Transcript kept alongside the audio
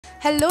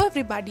Hello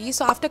everybody.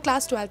 So after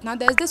class 12 now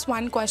there's this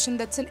one question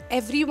that's in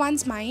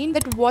everyone's mind,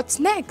 that what's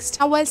next?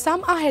 Now while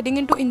some are heading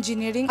into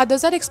engineering,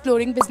 others are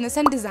exploring business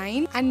and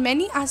design, and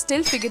many are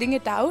still figuring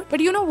it out.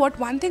 But you know what,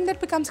 one thing that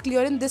becomes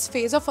clear in this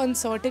phase of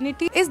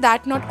uncertainty is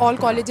that not all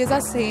colleges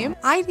are same.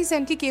 I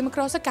recently came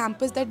across a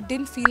campus that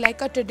didn't feel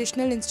like a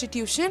traditional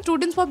institution.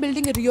 Students were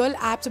building real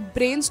apps,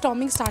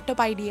 brainstorming startup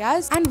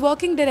ideas, and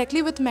working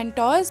directly with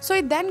mentors. So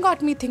it then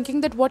got me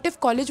thinking that what if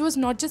college was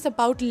not just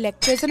about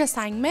lectures and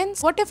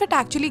assignments? What if it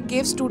actually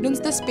gave students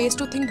the space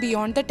to think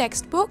beyond the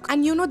textbook?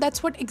 And you know,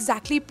 that's what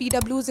exactly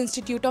PW's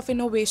Institute of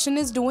Innovation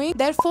is doing.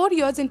 Their 4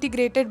 years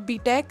integrated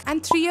BTech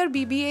and 3-year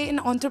BBA in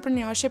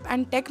entrepreneurship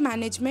and tech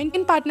management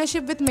in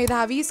partnership with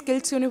Medhavi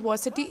Skills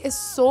University is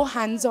so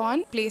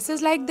hands-on.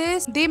 Places like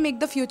this, they make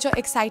the future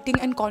exciting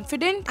and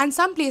confident, and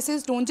some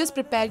places don't just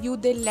prepare you,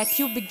 they let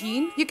you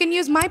begin. You can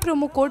use my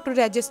promo code to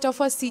register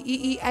for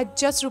CEE at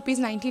just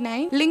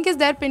 ₹99. Link is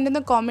there pinned in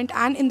the comment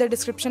and in the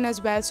description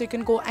as well, so you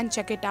can go and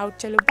check it out.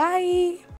 Chalo, bye.